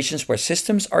situations where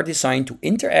systems are designed to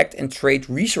interact and trade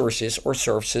resources or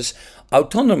services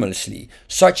autonomously.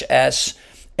 Such as,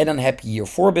 en dan heb je hier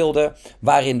voorbeelden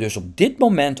waarin dus op dit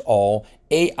moment al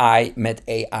AI met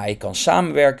AI kan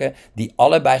samenwerken, die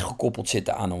allebei gekoppeld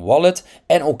zitten aan een wallet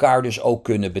en elkaar dus ook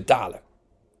kunnen betalen.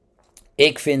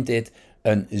 Ik vind dit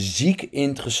een ziek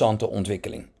interessante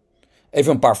ontwikkeling.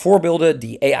 Even een paar voorbeelden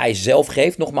die AI zelf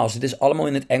geeft. Nogmaals, dit is allemaal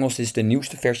in het Engels. Dit is de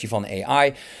nieuwste versie van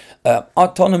AI.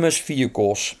 Autonomous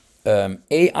vehicles,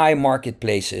 AI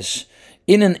marketplaces,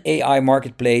 In an AI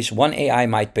marketplace, one AI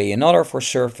might pay another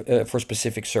for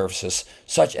specific services,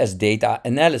 such as data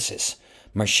analysis,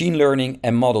 machine learning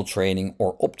and model training,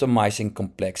 or optimizing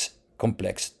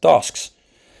complex tasks.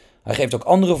 Hij geeft ook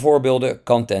andere voorbeelden: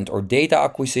 content or data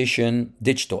acquisition,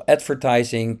 digital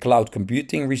advertising, cloud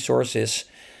computing resources,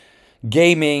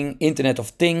 gaming, Internet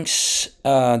of Things.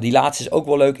 Die laatste is ook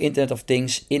wel leuk. Internet of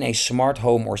Things in a smart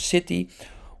home or city.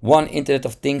 One Internet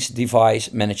of Things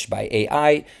device managed by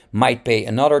AI might pay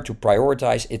another to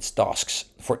prioritize its tasks.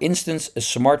 For instance, a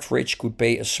smart fridge could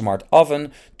pay a smart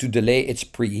oven to delay its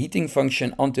preheating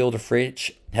function until the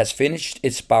fridge has finished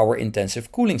its power-intensive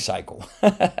cooling cycle.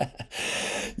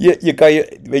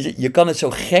 Je kan het zo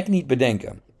gek niet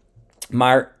bedenken.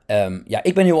 Maar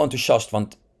ik ben heel enthousiast,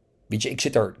 want ik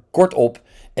zit er kort op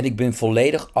en ik ben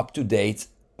volledig up-to-date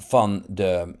van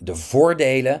de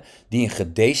voordelen die een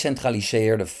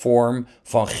gedecentraliseerde vorm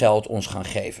van geld ons gaan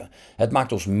geven. Het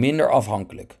maakt ons minder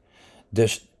afhankelijk.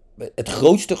 Dus het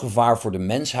grootste gevaar voor de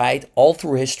mensheid, all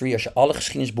through history, als je alle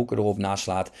geschiedenisboeken erop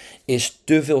naslaat, is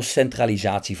te veel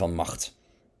centralisatie van macht.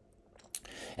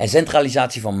 En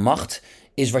centralisatie van macht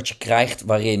is wat je krijgt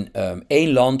waarin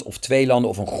één land of twee landen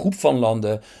of een groep van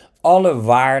landen alle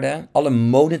waarden, alle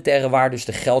monetaire waarden, dus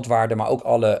de geldwaarde, maar ook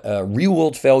alle real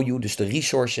world value, dus de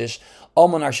resources,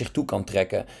 allemaal naar zich toe kan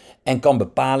trekken en kan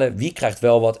bepalen wie krijgt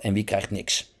wel wat en wie krijgt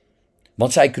niks.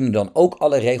 Want zij kunnen dan ook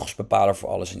alle regels bepalen voor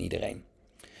alles en iedereen.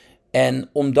 En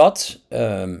omdat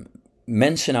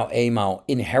mensen nou eenmaal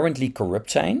inherently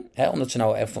corrupt zijn, omdat ze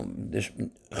nou even dus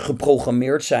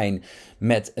geprogrammeerd zijn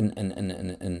met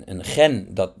een gen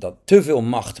dat te veel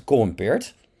macht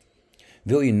corrumpeert,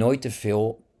 wil je nooit te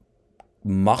veel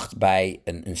macht bij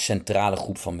een centrale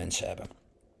groep van mensen hebben.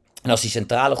 En als die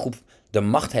centrale groep de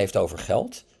macht heeft over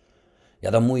geld,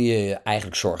 dan moet je je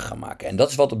eigenlijk zorgen gaan maken. En dat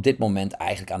is wat op dit moment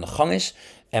eigenlijk aan de gang is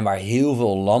en waar heel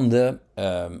veel landen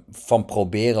van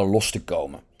proberen los te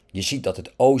komen. Je ziet dat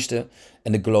het Oosten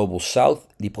en de Global South,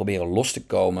 die proberen los te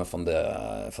komen van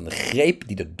de greep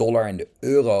die de dollar en de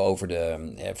euro over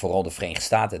vooral de Verenigde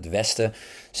Staten, het Westen,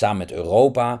 samen met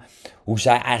Europa, hoe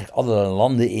zij eigenlijk alle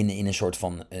landen in een soort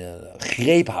van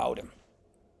greep houden.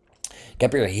 Ik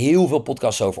heb hier heel veel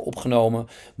podcasts over opgenomen,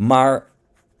 maar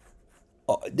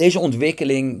deze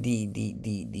ontwikkeling,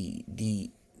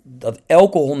 dat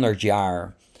elke 100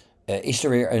 jaar is er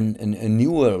weer een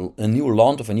nieuw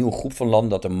land of een nieuwe groep van landen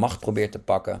dat de macht probeert te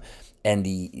pakken en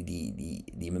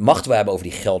die macht wil hebben over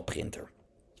die geldprinter.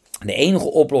 De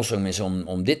enige oplossing is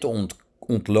om dit te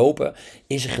ontlopen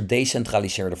is een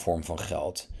gedecentraliseerde vorm van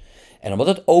geld. En omdat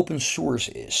het open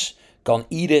source is, kan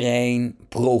iedereen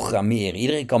programmeren.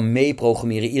 Iedereen kan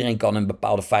meeprogrammeren. Iedereen kan een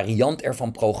bepaalde variant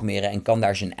ervan programmeren en kan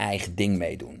daar zijn eigen ding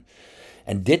mee doen.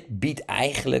 En dit biedt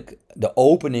eigenlijk de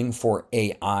opening voor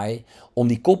AI om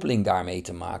die koppeling daarmee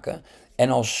te maken. En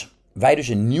als wij dus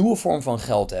een nieuwe vorm van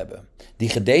geld hebben, die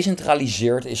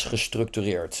gedecentraliseerd is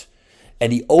gestructureerd en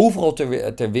die overal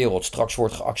ter wereld straks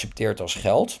wordt geaccepteerd als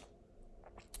geld,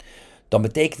 dan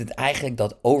betekent het eigenlijk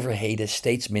dat overheden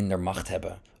steeds minder macht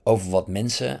hebben over wat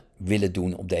mensen willen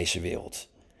doen op deze wereld.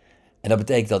 En dat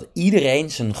betekent dat iedereen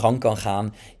zijn gang kan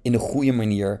gaan in de goede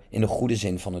manier, in de goede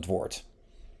zin van het woord.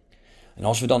 En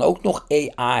als we dan ook nog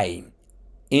AI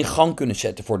in gang kunnen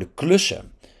zetten voor de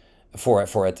klussen,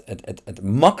 voor het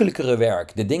makkelijkere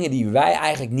werk, de dingen die wij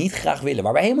eigenlijk niet graag willen,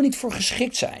 waar wij helemaal niet voor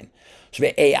geschikt zijn. Als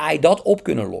we AI dat op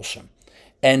kunnen lossen.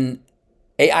 En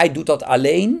AI doet dat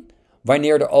alleen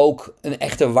wanneer er ook een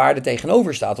echte waarde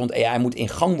tegenover staat. Want AI moet in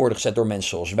gang worden gezet door mensen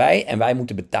zoals wij. En wij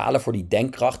moeten betalen voor die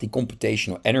denkkracht, die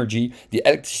computational energy, die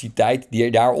elektriciteit die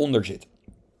er daaronder zit.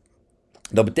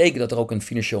 Dat betekent dat er ook een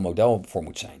financieel model voor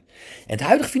moet zijn. En het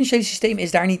huidige financiële systeem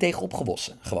is daar niet tegen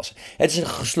opgewassen. Het is een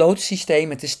gesloten systeem,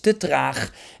 het is te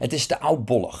traag, het is te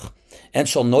oudbollig. En het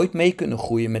zal nooit mee kunnen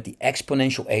groeien met die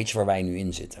exponential age waar wij nu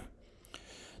in zitten.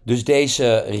 Dus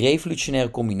deze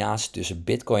revolutionaire combinatie tussen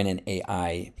Bitcoin en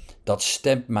AI, dat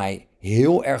stemt mij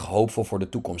heel erg hoopvol voor de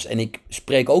toekomst. En ik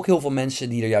spreek ook heel veel mensen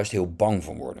die er juist heel bang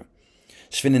van worden.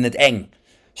 Ze vinden het eng.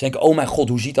 Ze denken, oh mijn god,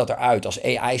 hoe ziet dat eruit als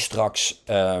AI straks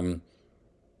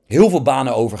heel veel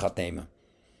banen over gaat nemen.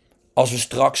 Als we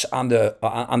straks aan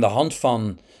de hand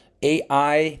van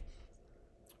AI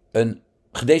een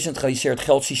gedecentraliseerd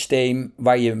geldsysteem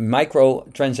waar je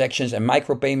microtransactions en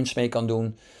micropayments mee kan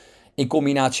doen, in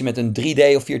combinatie met een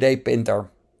 3D of 4D printer,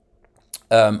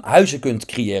 huizen kunt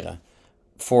creëren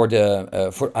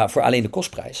voor alleen de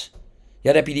kostprijs. Ja,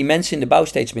 dan heb je die mensen in de bouw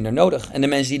steeds minder nodig. En de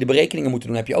mensen die de berekeningen moeten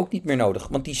doen, heb je ook niet meer nodig,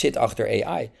 want die zit achter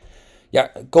AI.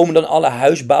 Ja, komen dan alle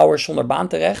huisbouwers zonder baan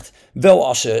terecht? Wel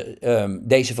als ze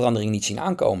deze verandering niet zien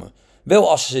aankomen. Wel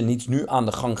als ze niet nu aan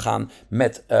de gang gaan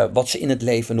met wat ze in het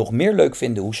leven nog meer leuk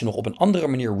vinden. Hoe ze nog op een andere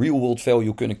manier real world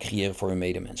value kunnen creëren voor hun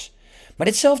medemens. Maar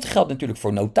ditzelfde geldt natuurlijk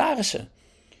voor notarissen.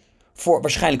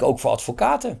 Waarschijnlijk ook voor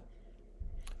advocaten.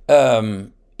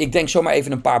 Ik denk zomaar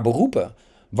even een paar beroepen.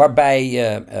 Waarbij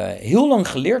je heel lang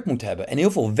geleerd moet hebben. En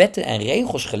heel veel wetten en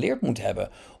regels geleerd moet hebben.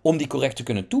 Om die correct te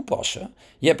kunnen toepassen.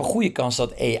 Je hebt een goede kans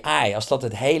dat AI, als dat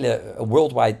het hele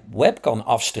World Wide Web kan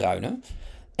afstruinen.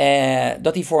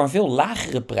 Dat hij voor een veel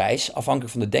lagere prijs,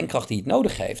 afhankelijk van de denkkracht die het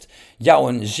nodig heeft,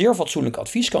 jou een zeer fatsoenlijk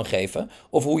advies kan geven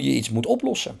over hoe je iets moet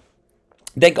oplossen.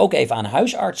 Denk ook even aan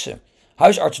huisartsen.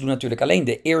 Huisartsen doen natuurlijk alleen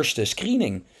de eerste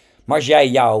screening. Maar als jij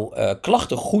jouw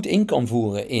klachten goed in kan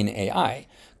voeren in AI,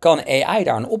 kan AI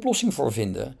daar een oplossing voor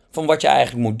vinden van wat je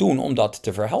eigenlijk moet doen om dat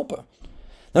te verhelpen.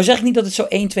 Nou zeg ik niet dat het zo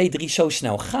 1, 2, 3 zo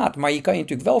snel gaat, maar je kan je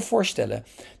natuurlijk wel voorstellen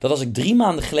dat als ik 3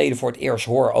 maanden geleden voor het eerst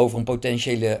hoor over een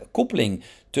potentiële koppeling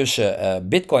tussen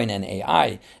Bitcoin en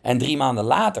AI, en 3 maanden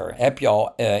later heb je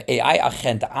al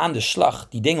AI-agenten aan de slag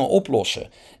die dingen oplossen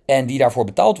en die daarvoor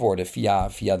betaald worden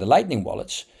via de Lightning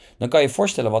wallets, dan kan je je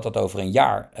voorstellen wat dat over een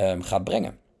jaar gaat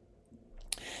brengen.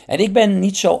 En ik ben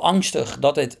niet zo angstig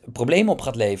dat het problemen op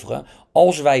gaat leveren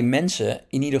als wij mensen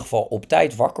in ieder geval op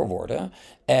tijd wakker worden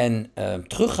en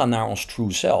teruggaan naar ons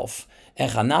true self en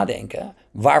gaan nadenken,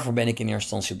 waarvoor ben ik in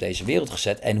eerste instantie op deze wereld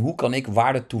gezet en hoe kan ik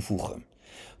waarde toevoegen?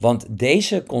 Want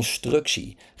deze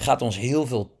constructie gaat ons heel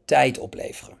veel tijd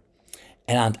opleveren.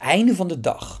 En aan het einde van de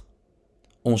dag,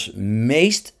 ons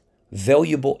meest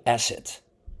valuable asset,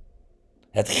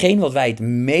 hetgeen wat wij het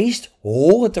meest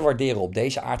horen te waarderen op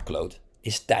deze aardkloot,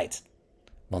 is tijd.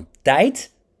 Want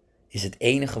tijd is het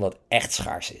enige wat echt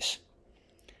schaars is.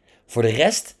 Voor de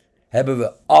rest hebben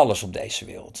we alles op deze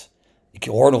wereld. Ik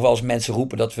hoor nog wel eens mensen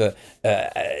roepen dat we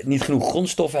niet genoeg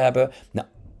grondstoffen hebben. Nou,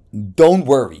 don't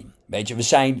worry. Weet je,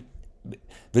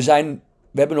 we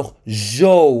hebben nog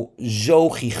zo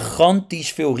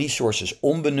gigantisch veel resources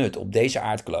onbenut op deze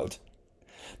aardkloot.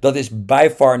 Dat is by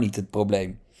far niet het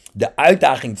probleem. De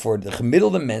uitdaging voor de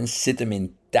gemiddelde mens zit hem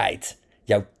in tijd.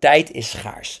 Jouw tijd is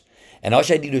schaars. En als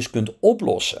jij die dus kunt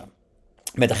oplossen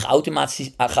met een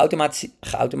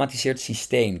geautomatiseerd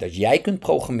systeem dat jij kunt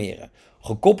programmeren,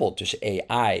 gekoppeld tussen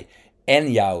AI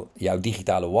en jouw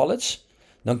digitale wallets,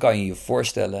 dan kan je je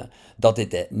voorstellen dat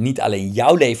dit niet alleen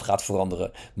jouw leven gaat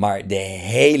veranderen, maar de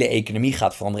hele economie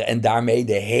gaat veranderen en daarmee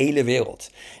de hele wereld.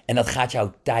 En dat gaat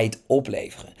jouw tijd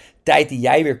opleveren. Tijd die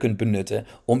jij weer kunt benutten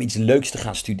om iets leuks te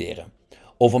gaan studeren.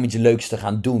 Of om iets leuks te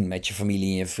gaan doen met je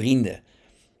familie en je vrienden.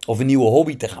 Of een nieuwe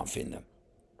hobby te gaan vinden.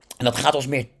 En dat gaat ons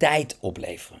meer tijd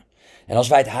opleveren. En als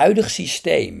wij het huidige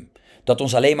systeem, dat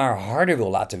ons alleen maar harder wil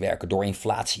laten werken door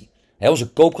inflatie. Onze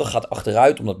koopkracht gaat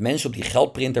achteruit omdat mensen op die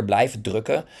geldprinter blijven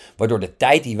drukken. Waardoor de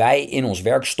tijd die wij in ons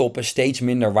werk stoppen steeds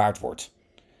minder waard wordt.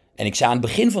 En ik zei aan het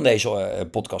begin van deze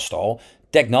podcast al,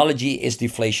 technology is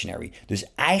deflationary. Dus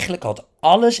eigenlijk had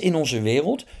alles in onze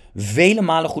wereld vele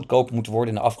malen goedkoper moeten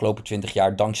worden in de afgelopen 20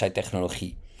 jaar dankzij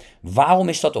technologie. Waarom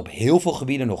is dat op heel veel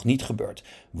gebieden nog niet gebeurd?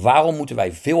 Waarom moeten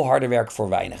wij veel harder werken voor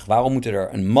weinig? Waarom moeten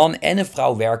er een man en een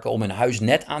vrouw werken om een huis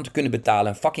net aan te kunnen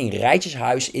betalen? Een fucking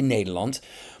rijtjeshuis in Nederland.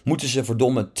 Moeten ze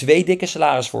verdomme 2 dikke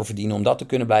salaris voor verdienen om dat te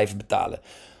kunnen blijven betalen?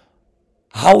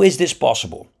 How is this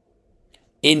possible?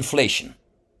 Inflation.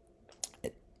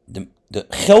 De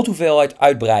geldhoeveelheid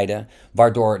uitbreiden,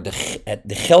 waardoor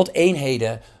de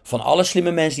geldeenheden van alle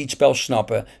slimme mensen die het spel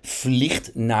snappen,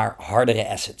 vliegt naar hardere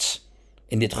assets.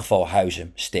 In dit geval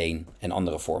huizen, steen en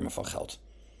andere vormen van geld.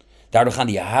 Daardoor gaan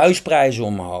die huisprijzen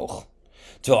omhoog.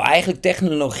 Terwijl eigenlijk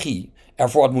technologie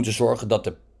ervoor had moeten zorgen dat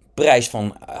de prijs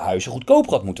van huizen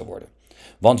goedkoper had moeten worden.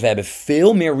 Want we hebben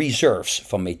veel meer reserves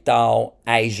van metaal,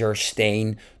 ijzer,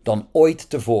 steen dan ooit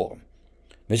tevoren.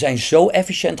 We zijn zo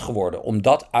efficiënt geworden om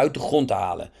dat uit de grond te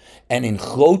halen en in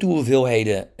grote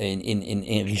hoeveelheden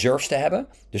in reserves te hebben.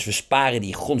 Dus we sparen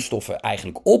die grondstoffen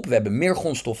eigenlijk op. We hebben meer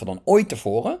grondstoffen dan ooit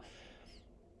tevoren.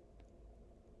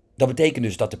 Dat betekent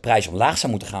dus dat de prijs omlaag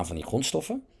zou moeten gaan van die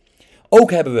grondstoffen.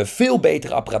 Ook hebben we veel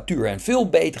betere apparatuur en veel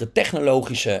betere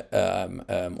technologische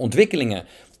ontwikkelingen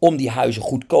om die huizen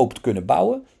goedkoop te kunnen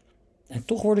bouwen. En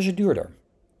toch worden ze duurder.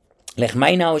 Leg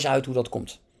mij nou eens uit hoe dat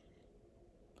komt.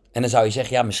 En dan zou je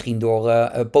zeggen, ja, misschien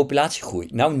door populatiegroei.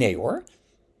 Nou nee hoor.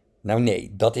 Nou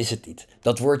nee, dat is het niet.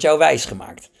 Dat wordt jou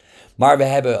wijsgemaakt. Maar we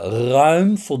hebben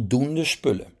ruim voldoende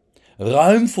spullen.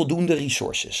 Ruim voldoende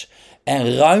resources.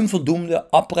 En ruim voldoende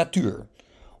apparatuur.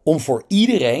 Om voor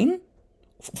iedereen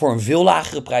voor een veel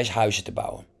lagere prijs huizen te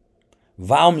bouwen.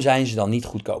 Waarom zijn ze dan niet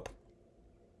goedkoop?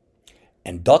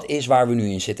 En dat is waar we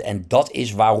nu in zitten. En dat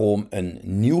is waarom een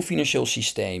nieuw financieel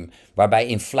systeem, waarbij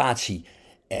inflatie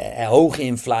hoge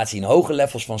inflatie en hoge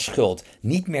levels van schuld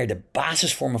niet meer de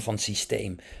basis vormen van het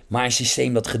systeem, maar een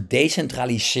systeem dat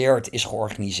gedecentraliseerd is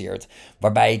georganiseerd,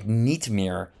 waarbij het niet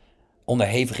meer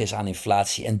onderhevig is aan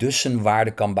inflatie en dus zijn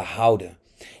waarde kan behouden.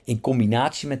 In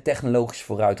combinatie met technologische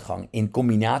vooruitgang, in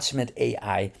combinatie met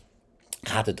AI,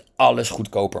 gaat het alles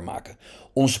goedkoper maken.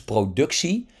 Onze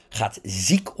productie gaat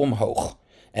ziek omhoog.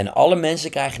 En alle mensen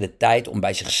krijgen de tijd om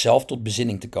bij zichzelf tot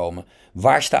bezinning te komen.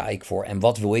 Waar sta ik voor en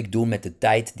wat wil ik doen met de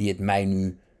tijd die het mij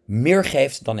nu meer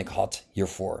geeft dan ik had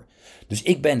hiervoor? Dus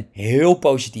ik ben heel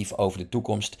positief over de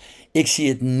toekomst. Ik zie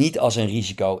het niet als een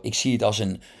risico. Ik zie het als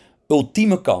een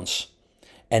ultieme kans.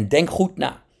 En denk goed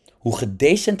na. Hoe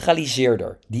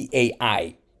gedecentraliseerder die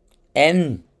AI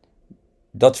en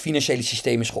dat financiële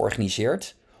systeem is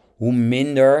georganiseerd, hoe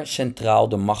minder centraal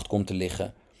de macht komt te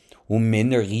liggen. Hoe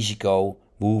minder risico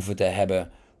we hoeven te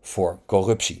hebben voor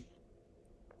corruptie.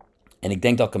 En ik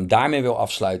denk dat ik hem daarmee wil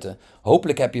afsluiten.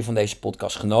 Hopelijk heb je van deze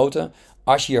podcast genoten.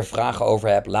 Als je hier vragen over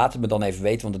hebt, laat het me dan even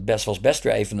weten. Want het was best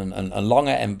weer even een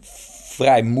lange en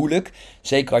vrij moeilijk.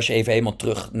 Zeker als je even helemaal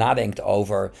terug nadenkt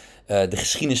over de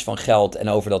geschiedenis van geld. En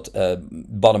over dat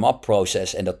bottom-up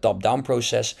proces en dat top-down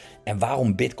proces. En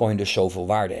waarom Bitcoin dus zoveel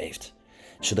waarde heeft.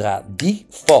 Zodra die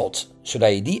valt, zodra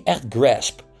je die echt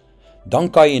grasp, dan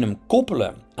kan je hem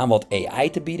koppelen aan wat AI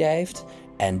te bieden heeft.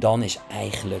 En dan is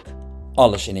eigenlijk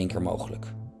alles in één keer mogelijk.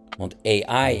 Want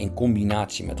AI in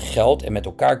combinatie met geld en met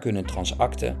elkaar kunnen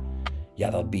transacten, ja,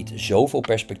 dat biedt zoveel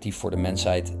perspectief voor de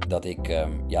mensheid dat ik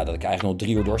eigenlijk nog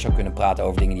 3 uur door zou kunnen praten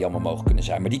over dingen die allemaal mogelijk kunnen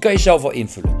zijn. Maar die kan je zelf wel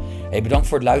invullen. Hey, bedankt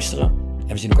voor het luisteren en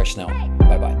we zien elkaar snel.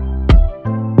 Bye bye.